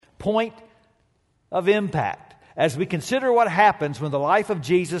point of impact as we consider what happens when the life of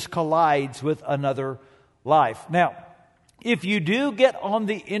Jesus collides with another life. Now, if you do get on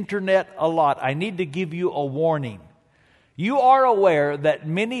the internet a lot, I need to give you a warning. You are aware that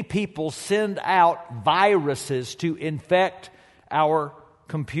many people send out viruses to infect our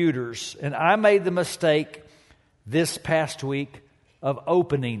computers. And I made the mistake this past week of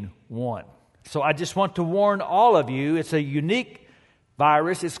opening one. So I just want to warn all of you, it's a unique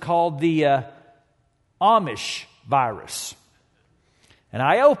virus. It's called the Amish virus. And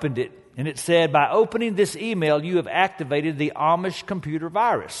I opened it, and it said, by opening this email, you have activated the Amish computer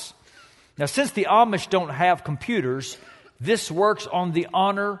virus. Now, since the Amish don't have computers, this works on the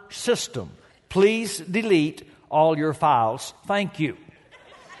honor system. Please delete all your files. Thank you.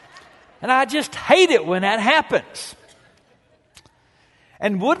 And I just hate it when that happens.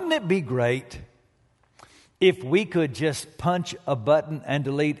 And wouldn't it be great if we could just punch a button and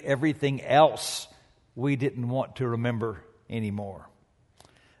delete everything else we didn't want to remember anymore?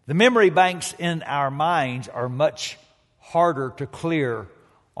 The memory banks in our minds are much harder to clear,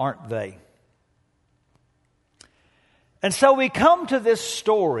 aren't they? And so we come to this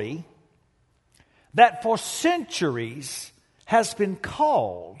story that for centuries has been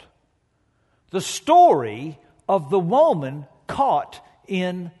called the story of the woman caught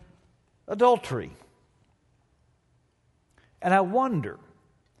in adultery. And I wonder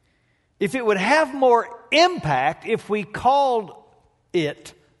if it would have more impact if we called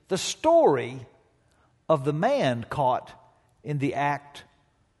it the story of the man caught in the act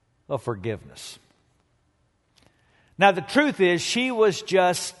of forgiveness. Now, the truth is, she was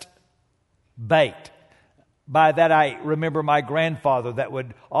just bait. By that, I remember my grandfather that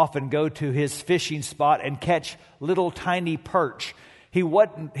would often go to his fishing spot and catch little tiny perch. He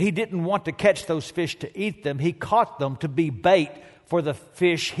didn't want to catch those fish to eat them. He caught them to be bait for the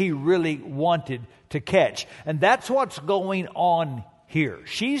fish he really wanted to catch. And that's what's going on here.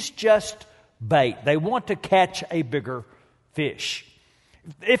 She's just bait. They want to catch a bigger fish.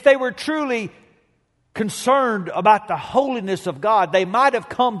 If they were truly concerned about the holiness of God, they might have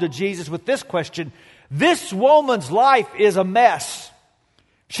come to Jesus with this question: this woman's life is a mess.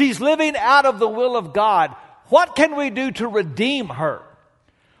 She's living out of the will of God. What can we do to redeem her?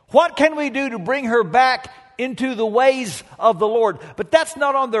 What can we do to bring her back into the ways of the Lord? But that's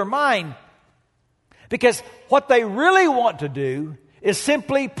not on their mind, because what they really want to do is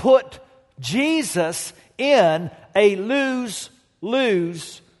simply put Jesus in a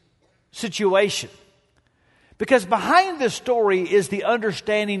lose-lose situation. Because behind this story is the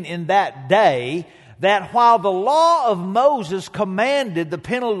understanding in that day that while the law of Moses commanded the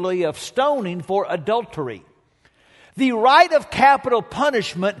penalty of stoning for adultery, the right of capital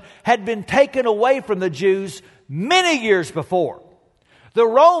punishment had been taken away from the Jews many years before. The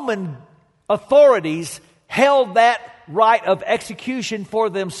Roman authorities held that right of execution for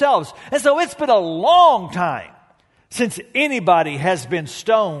themselves. And so it's been a long time since anybody has been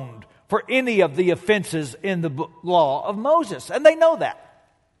stoned for any of the offenses in the law of Moses. And they know that.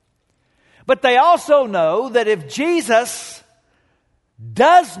 But they also know that if Jesus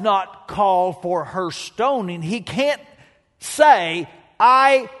does not call for her stoning, he can't say,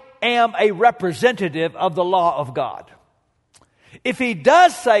 I am a representative of the law of God. If he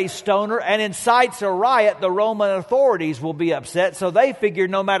does say stone her and incites a riot, the Roman authorities will be upset. So they figure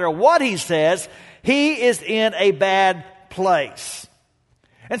no matter what he says, he is in a bad place.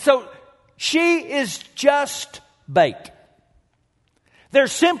 And so she is just bait. They're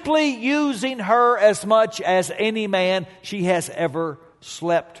simply using her as much as any man she has ever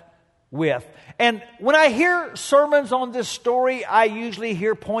slept with. And when I hear sermons on this story, I usually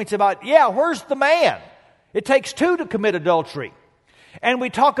hear points about, where's the man? It takes two to commit adultery. And we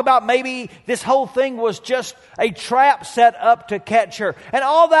talk about maybe this whole thing was just a trap set up to catch her. And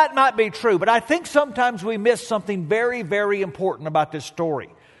all that might be true, but I think sometimes we miss something very, very important about this story.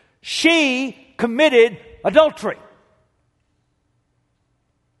 She committed adultery.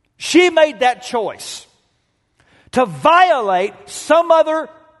 She made that choice to violate some other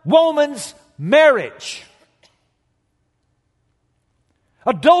woman's marriage.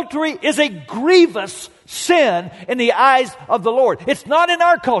 Adultery is a grievous sin in the eyes of the Lord. It's not in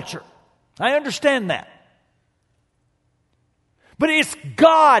our culture. I understand that. But it's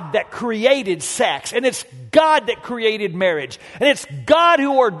God that created sex, and it's God that created marriage, and it's God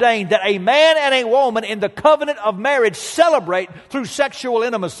who ordained that a man and a woman in the covenant of marriage celebrate through sexual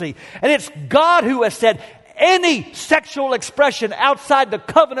intimacy. And it's God who has said any sexual expression outside the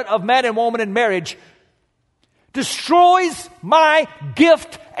covenant of man and woman in marriage destroys my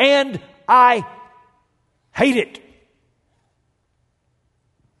gift, and I hate it.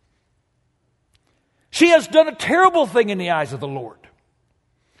 She has done a terrible thing in the eyes of the Lord.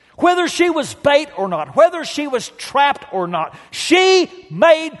 Whether she was bait or not, whether she was trapped or not, she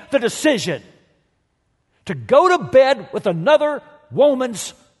made the decision to go to bed with another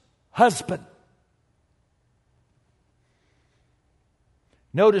woman's husband.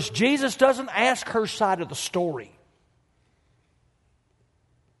 Notice Jesus doesn't ask her side of the story.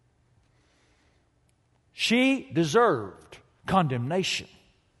 She deserved condemnation,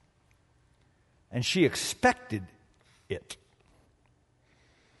 and she expected it.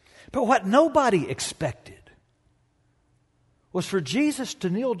 But what nobody expected was for Jesus to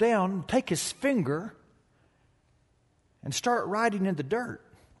kneel down, take his finger, and start writing in the dirt.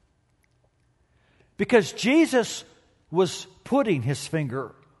 Because Jesus was putting his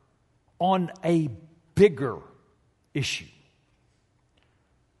finger on a bigger issue.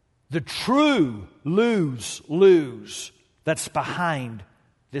 The true lose-lose that's behind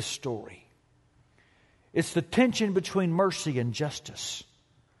this story. It's the tension between mercy and justice.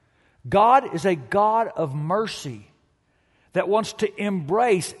 God is a God of mercy that wants to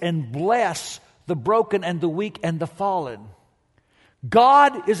embrace and bless the broken and the weak and the fallen.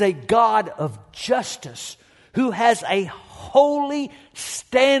 God is a God of justice who has a holy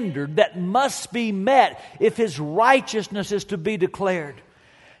standard that must be met if his righteousness is to be declared.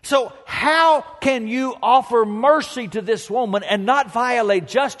 So how can you offer mercy to this woman and not violate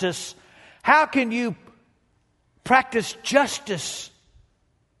justice? How can you practice justice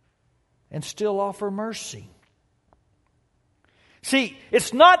and still offer mercy? See,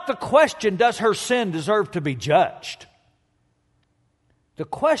 it's not the question, does her sin deserve to be judged? The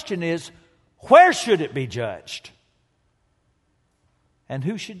question is, where should it be judged? And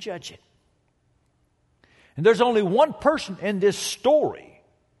who should judge it? And there's only one person in this story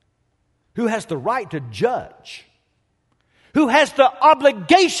who has the right to judge, who has the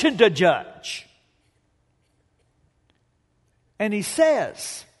obligation to judge. And he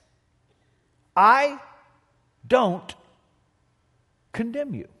says, I don't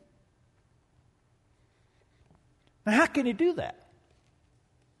condemn you. Now, how can he do that?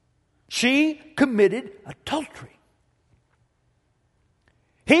 She committed adultery.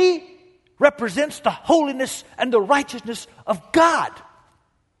 He represents the holiness and the righteousness of God.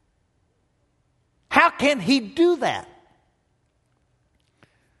 How can he do that?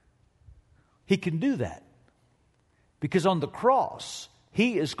 He can do that because on the cross,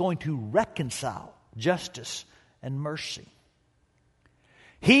 he is going to reconcile justice and mercy.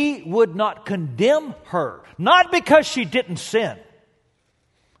 He would not condemn her, not because she didn't sin,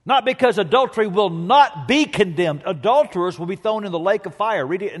 not because adultery will not be condemned. Adulterers will be thrown in the lake of fire.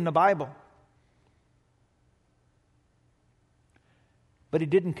 Read it in the Bible. But he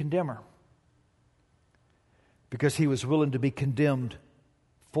didn't condemn her because he was willing to be condemned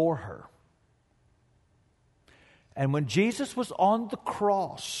for her. And when Jesus was on the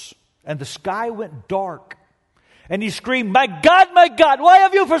cross and the sky went dark and he screamed, my God, why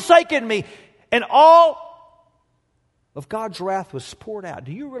have you forsaken me? And all of God's wrath was poured out.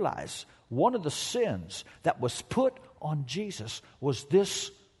 Do you realize one of the sins that was put on Jesus was this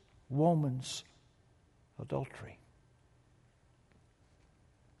woman's adultery?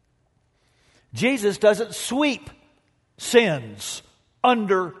 Jesus doesn't sweep sins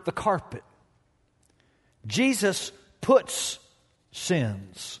under the carpet. Jesus puts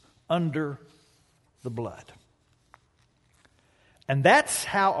sins under the blood. And that's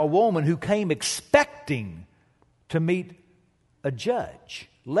how a woman who came expecting to meet a judge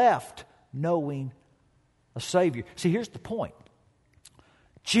left knowing a Savior. See, here's the point.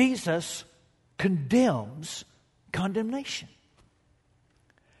 Jesus condemns condemnation.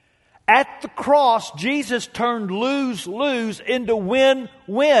 At the cross, Jesus turned lose-lose into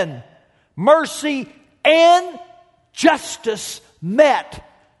win-win. Mercy and justice met,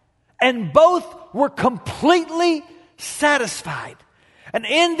 and both were completely satisfied. And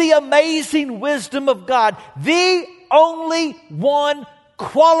in the amazing wisdom of God, the only one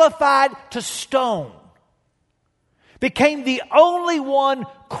qualified to stone became the only one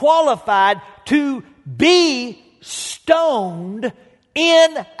qualified to be stoned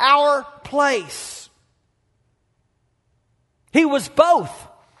in our place. He was both.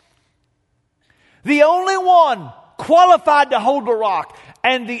 The only one qualified to hold a rock,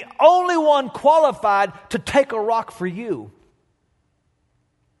 and the only one qualified to take a rock for you.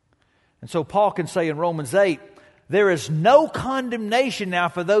 And so Paul can say in Romans 8, there is no condemnation now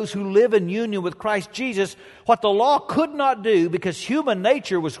for those who live in union with Christ Jesus. What the law could not do because human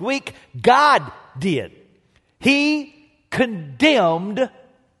nature was weak, God did. He condemned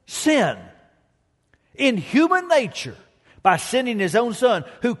sin. In human nature, by sending His own Son,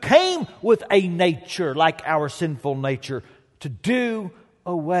 who came with a nature like our sinful nature, to do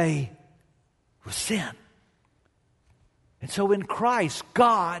away with sin. And so in Christ,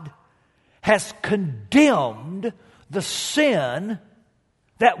 God has condemned the sin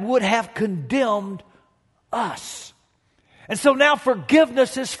that would have condemned us. And so now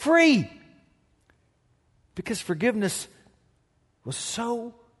forgiveness is free. Because forgiveness was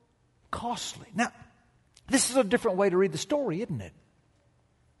so costly. Now, this is a different way to read the story, isn't it?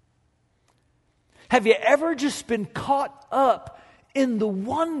 Have you ever just been caught up in the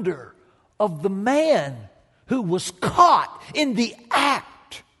wonder of the man who was caught in the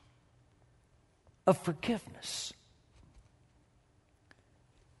act of forgiveness?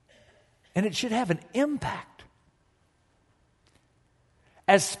 And it should have an impact.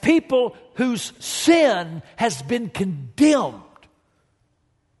 As people whose sin has been condemned,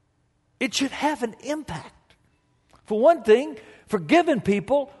 it should have an impact. For one thing, forgiven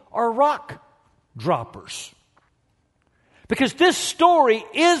people are rock droppers. Because this story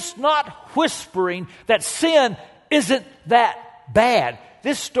is not whispering that sin isn't that bad.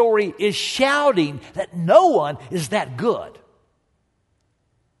 This story is shouting that no one is that good.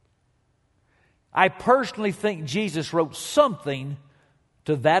 I personally think Jesus wrote something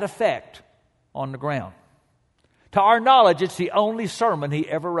to that effect on the ground. To our knowledge, it's the only sermon He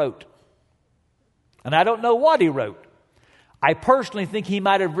ever wrote. And I don't know what He wrote. I personally think He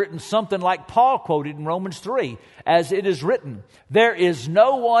might have written something like Paul quoted in Romans 3, as it is written, "There is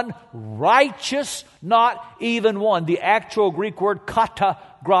no one righteous, not even one." The actual Greek word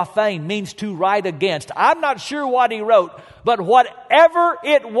katagraphein means to write against. I'm not sure what he wrote, but whatever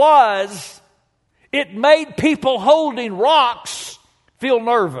it was, it made people holding rocks feel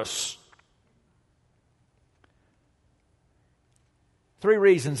nervous. 3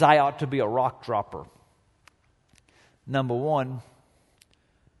 reasons I ought to be a rock dropper. Number 1,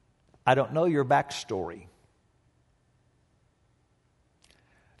 I don't know your backstory.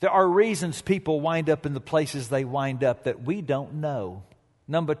 There are reasons people wind up in the places they wind up that we don't know.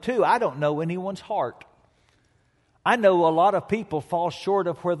 Number 2, I don't know anyone's heart. I know a lot of people fall short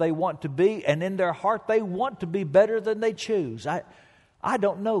of where they want to be, and in their heart they want to be better than they choose. I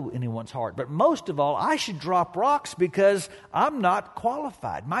don't know anyone's heart. But most of all, I should drop rocks because I'm not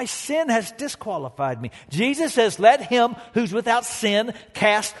qualified. My sin has disqualified me. Jesus says, "Let him who's without sin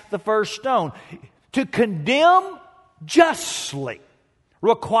cast the first stone." To condemn justly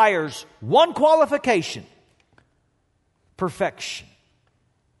requires one qualification: perfection.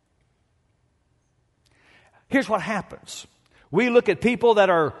 Here's what happens. We look at people that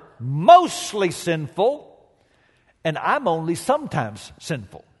are mostly sinful, and I'm only sometimes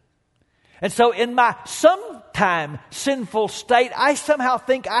sinful. And so in my sometime sinful state, I somehow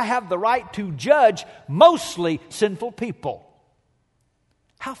think I have the right to judge mostly sinful people.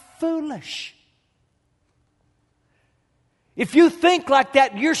 How foolish. If you think like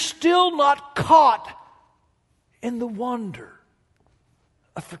that, you're still not caught in the wonder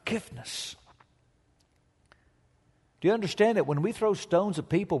of forgiveness. Do you understand that when we throw stones at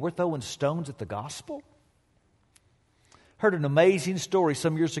people, we're throwing stones at the gospel? Heard an amazing story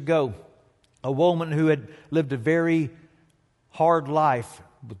some years ago. A woman who had lived a very hard life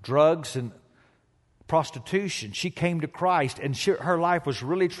with drugs and prostitution. She came to Christ, and her life was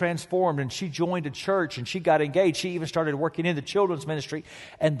really transformed, and she joined a church, and she got engaged. She even started working in the children's ministry,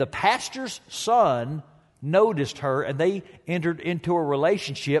 and the pastor's son noticed her, and they entered into a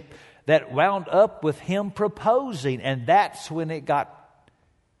relationship that wound up with him proposing, and that's when it got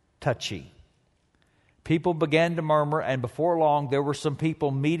touchy. People began to murmur, and before long there were some people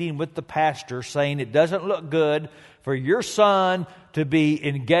meeting with the pastor saying, "It doesn't look good for your son to be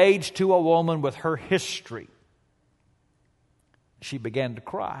engaged to a woman with her history." She began to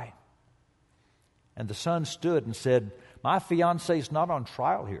cry. And the son stood and said, "My fiancé is not on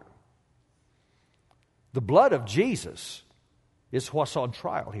trial here. The blood of Jesus is what's on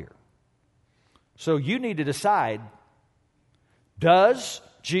trial here. So you need to decide, does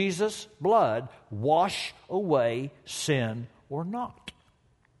Jesus' blood wash away sin or not?"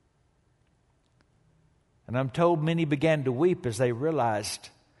 And I'm told many began to weep as they realized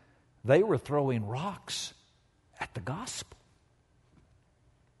they were throwing rocks at the gospel.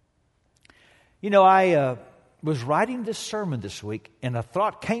 You know, I was writing this sermon this week, and a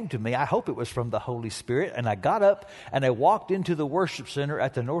thought came to me. I hope it was from the Holy Spirit. And I got up and I walked into the worship center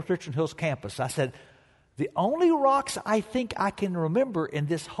at the North Richland Hills campus. I said, the only rocks I think I can remember in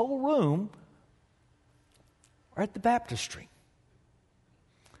this whole room are at the baptistry.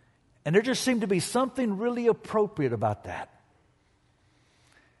 And there just seemed to be something really appropriate about that.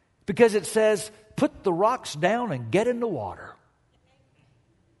 Because it says, put the rocks down and get in the water.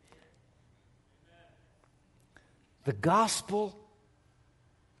 The gospel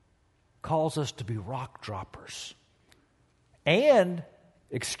calls us to be rock droppers and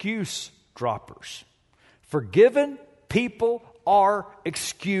excuse droppers. Forgiven people are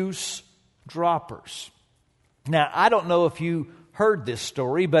excuse droppers. Now, I don't know if you heard this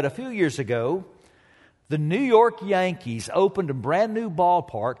story, but a few years ago, the New York Yankees opened a brand new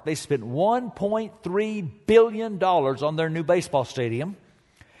ballpark. They spent $1.3 billion on their new baseball stadium.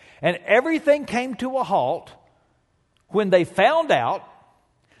 And everything came to a halt when they found out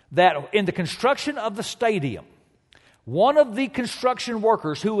that in the construction of the stadium, one of the construction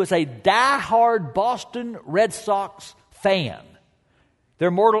workers who was a diehard Boston Red Sox fan,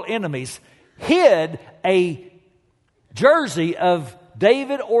 their mortal enemies, hid a jersey of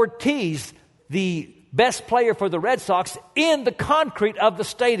David Ortiz, the best player for the Red Sox, in the concrete of the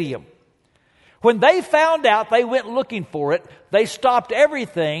stadium. When they found out, they went looking for it. They stopped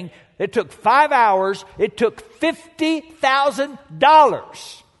everything. It took 5 hours. It took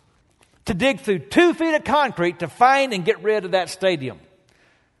 $50,000 to dig through 2 feet of concrete to find and get rid of that stadium.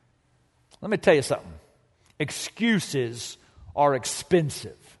 Let me tell you something. Excuses are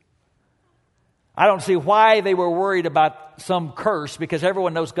expensive. I don't see why they were worried about some curse, because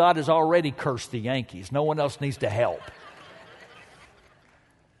everyone knows God has already cursed the Yankees. No one else needs to help.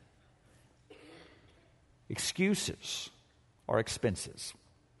 Excuses are expenses.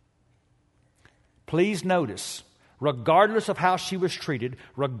 Please notice, regardless of how she was treated,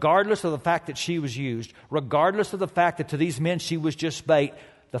 regardless of the fact that she was used, regardless of the fact that to these men she was just bait,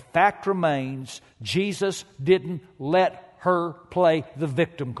 the fact remains, Jesus didn't let her play the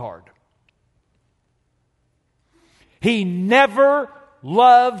victim card. He never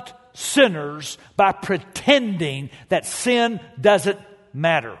loved sinners by pretending that sin doesn't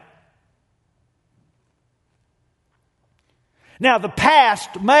matter. Now, the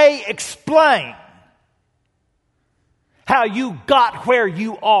past may explain how you got where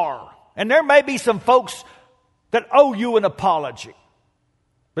you are. And there may be some folks that owe you an apology.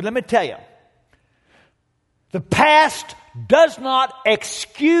 But let me tell you, the past does not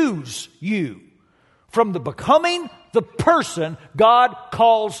excuse you from the becoming the person God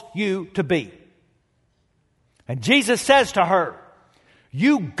calls you to be. And Jesus says to her,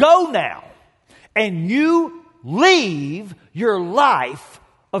 you go now and you leave your life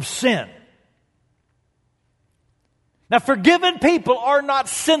of sin. Now, forgiven people are not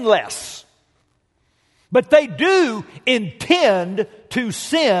sinless, but they do intend to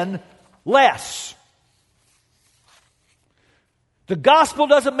sin less. The gospel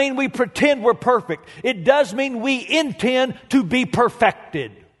doesn't mean we pretend we're perfect. It does mean we intend to be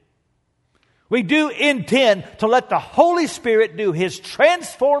perfected. We do intend to let the Holy Spirit do His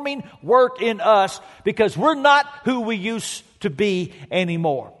transforming work in us, because we're not who we used to be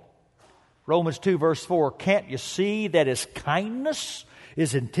anymore. Romans 2 verse 4, can't you see that His kindness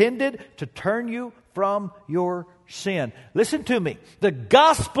is intended to turn you from your sin? Listen to me. The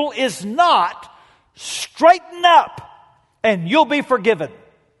gospel is not straighten up and you'll be forgiven.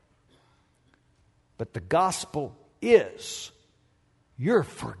 But the gospel is you're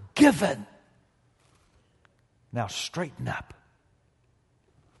forgiven. Now straighten up.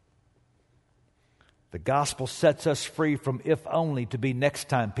 The gospel sets us free from if only to be next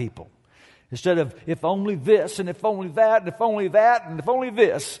time people. Instead of if only this and if only that and if only that and if only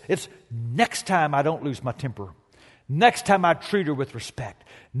this, it's next time I don't lose my temper. Next time I treat her with respect.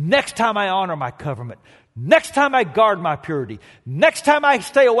 Next time I honor my covenant. Next time I guard my purity. Next time I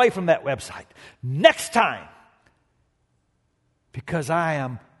stay away from that website. Next time. Because I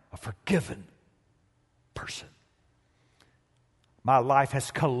am a forgiven person. My life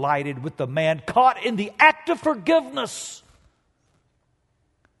has collided with the man caught in the act of forgiveness.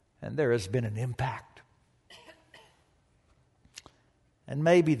 And there has been an impact. And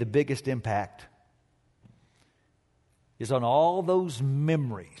maybe the biggest impact is on all those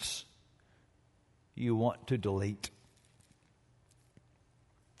memories you want to delete.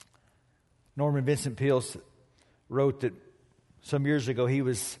 Norman Vincent Peale wrote that some years ago he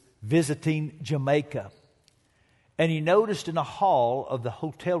was visiting Jamaica. And he noticed in a hall of the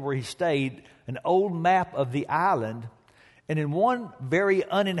hotel where he stayed an old map of the island. And in one very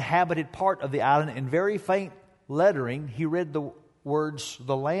uninhabited part of the island, in very faint lettering, he read the words,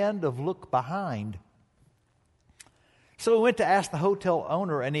 "The land of look behind." So we went to ask the hotel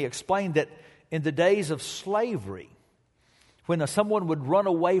owner, and he explained that in the days of slavery, when someone would run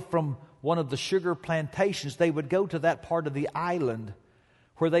away from one of the sugar plantations, they would go to that part of the island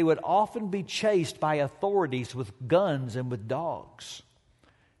where they would often be chased by authorities with guns and with dogs,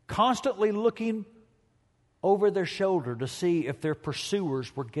 constantly looking over their shoulder to see if their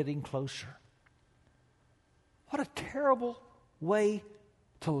pursuers were getting closer. What a terrible way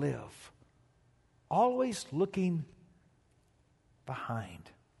to live. Always looking behind.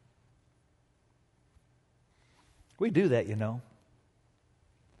 We do that, you know.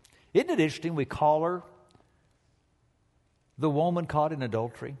 Isn't it interesting? We call her the woman caught in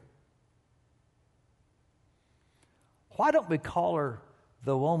adultery. Why don't we call her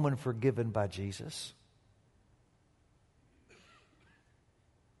the woman forgiven by Jesus?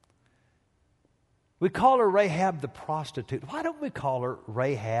 We call her Rahab the prostitute. Why don't we call her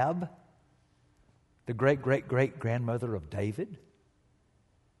Rahab, the great-great-great-grandmother of David?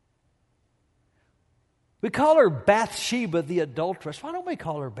 We call her Bathsheba the adulteress. Why don't we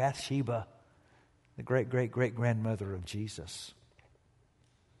call her Bathsheba, the great-great-great-grandmother of Jesus?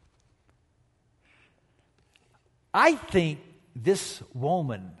 I think this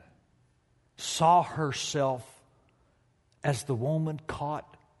woman saw herself as the woman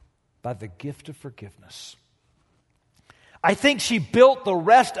caught by the gift of forgiveness. I think she built the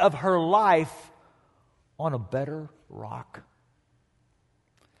rest of her life on a better rock.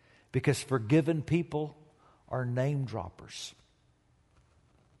 Because forgiven people are name droppers.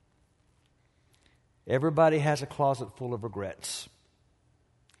 Everybody has a closet full of regrets.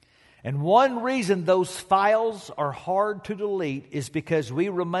 And one reason those files are hard to delete is because we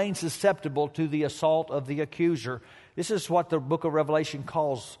remain susceptible to the assault of the accuser. This is what the book of Revelation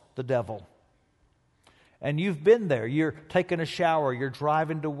calls the devil. And you've been there. You're taking a shower. You're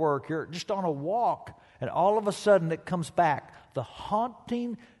driving to work. You're just on a walk. And all of a sudden it comes back. The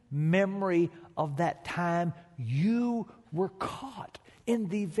haunting memory of that time you were caught in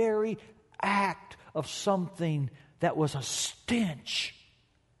the very act of something that was a stench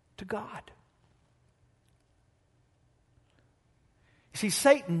to God. You see,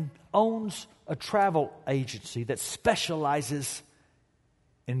 Satan owns a travel agency that specializes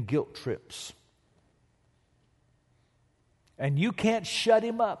in guilt trips. And you can't shut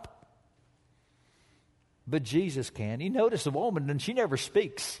him up. But Jesus can. You notice the woman, and she never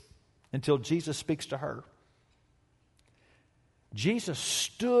speaks until Jesus speaks to her. Jesus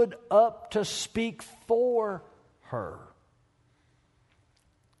stood up to speak for her.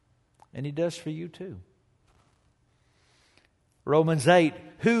 And he does for you too. Romans 8,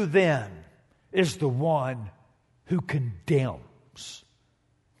 who then is the one who condemns?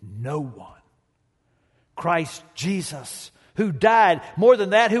 No one. Christ Jesus, who died, more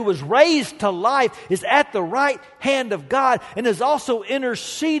than that, who was raised to life, is at the right hand of God and is also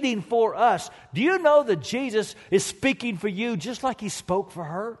interceding for us. Do you know that Jesus is speaking for you just like he spoke for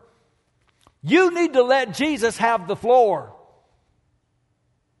her? You need to let Jesus have the floor.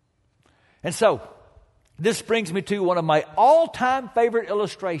 And so, this brings me to one of my all-time favorite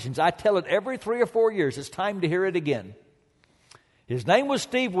illustrations. I tell it every 3 or 4 years. It's time to hear it again. His name was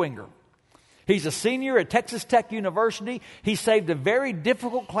Steve Winger. He's a senior at Texas Tech University. He saved a very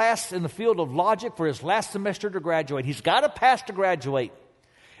difficult class in the field of logic for his last semester to graduate. He's got to pass to graduate.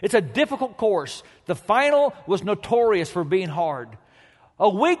 It's a difficult course. The final was notorious for being hard. A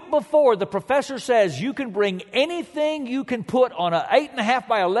week before, the professor says you can bring anything you can put on an 8.5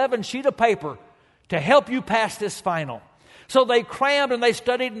 by 11 sheet of paper to help you pass this final. So they crammed and they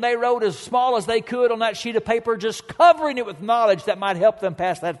studied and they wrote as small as they could on that sheet of paper, just covering it with knowledge that might help them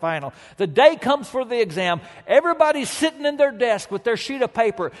pass that final. The day comes for the exam. Everybody's sitting in their desk with their sheet of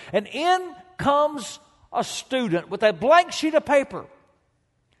paper. And in comes a student with a blank sheet of paper,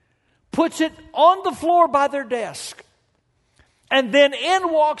 puts it on the floor by their desk. And then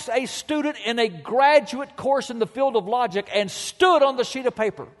in walks a student in a graduate course in the field of logic and stood on the sheet of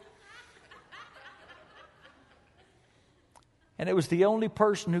paper. And it was the only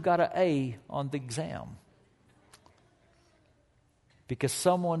person who got an A on the exam. Because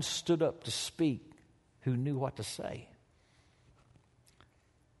someone stood up to speak who knew what to say.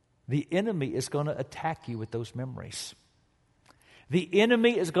 The enemy is going to attack you with those memories. The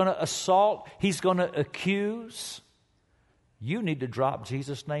enemy is going to assault. He's going to accuse. You need to drop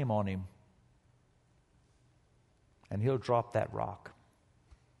Jesus' name on him. And he'll drop that rock.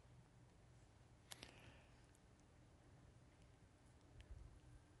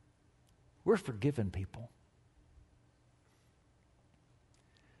 We're forgiven people.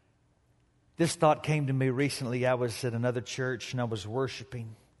 This thought came to me recently. I was at another church and I was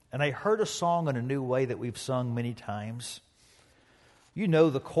worshiping. And I heard a song in a new way that we've sung many times. You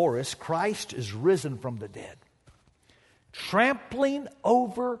know the chorus, Christ is risen from the dead, trampling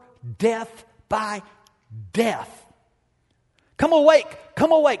over death by death. Come awake,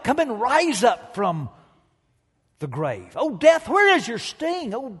 come and rise up from the grave. Oh, death, where is your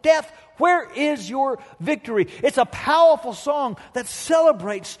sting? Oh, death, where is your victory? It's a powerful song that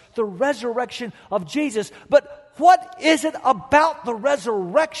celebrates the resurrection of Jesus. But what is it about the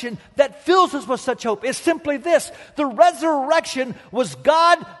resurrection that fills us with such hope? It's simply this. The resurrection was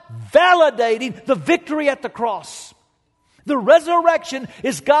God validating the victory at the cross. The resurrection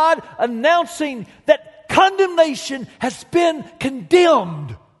is God announcing that condemnation has been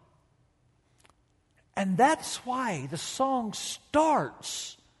condemned. And that's why the song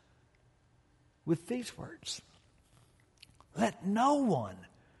starts with these words. Let no one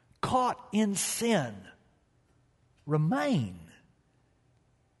caught in sin remain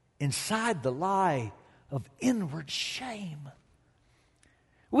inside the lie of inward shame.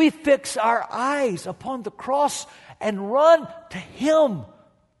 We fix our eyes upon the cross and run to Him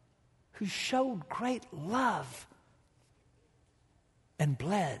who showed great love and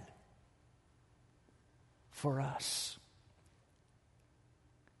bled for us.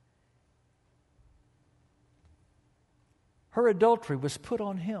 Her adultery was put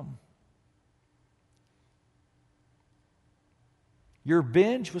on Him. Your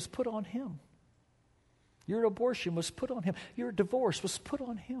binge was put on Him. Your abortion was put on Him. Your divorce was put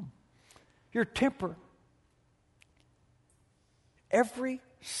on Him. Your temper. Every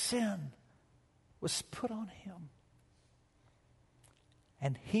sin was put on Him.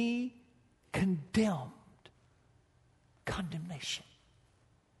 And He condemned condemnation.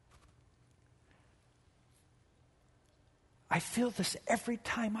 I feel this every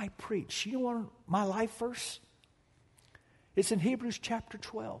time I preach. You know what my life verse? It's in Hebrews chapter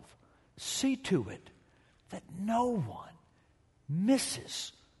 12. See to it that no one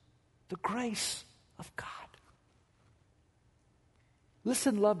misses the grace of God.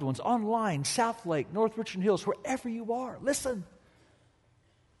 Listen, loved ones, online, South Lake, North Richland Hills, wherever you are, listen.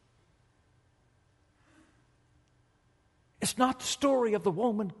 It's not the story of the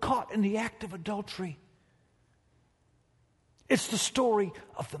woman caught in the act of adultery. It's the story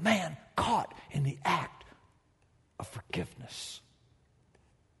of the man caught in the act of forgiveness.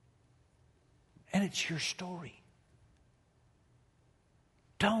 And it's your story.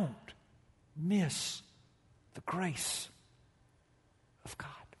 Don't miss the grace of God.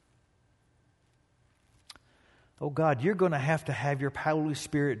 Oh God, you're going to have your Holy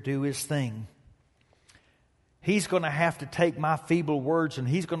Spirit do His thing. He's going to have to take my feeble words and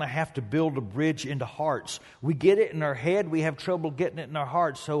He's going to have to build a bridge into hearts. We get it in our head, we have trouble getting it in our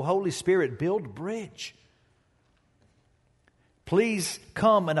hearts. So Holy Spirit, build a bridge. Please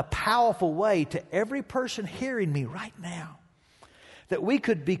come in a powerful way to every person hearing me right now, that we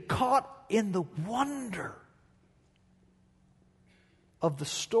could be caught in the wonder of the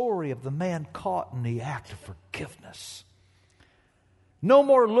story of the man caught in the act of forgiveness. No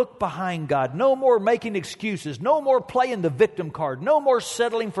more look behind God. No more making excuses. No more playing the victim card. No more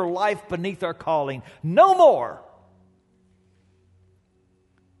settling for life beneath our calling. No more.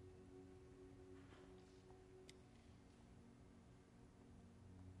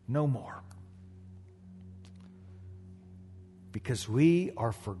 No more. Because we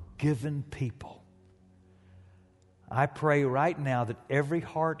are forgiven people. I pray right now that every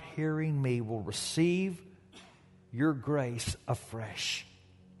heart hearing me will receive your grace afresh.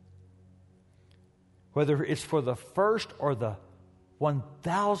 Whether it's for the first or the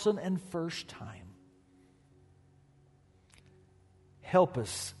 1,001st time. Help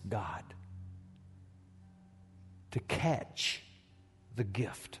us, God, to catch the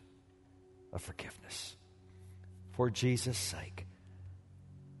gift of forgiveness. For Jesus' sake.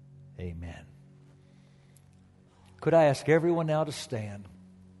 Amen. Could I ask everyone now to stand?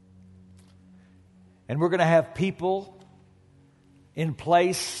 And we're going to have people in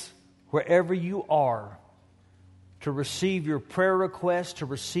place wherever you are to receive your prayer request, to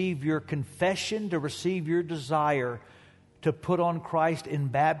receive your confession, to receive your desire to put on Christ in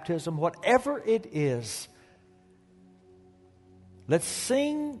baptism, whatever it is. Let's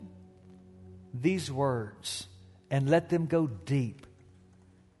sing these words and let them go deep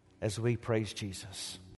as we praise Jesus.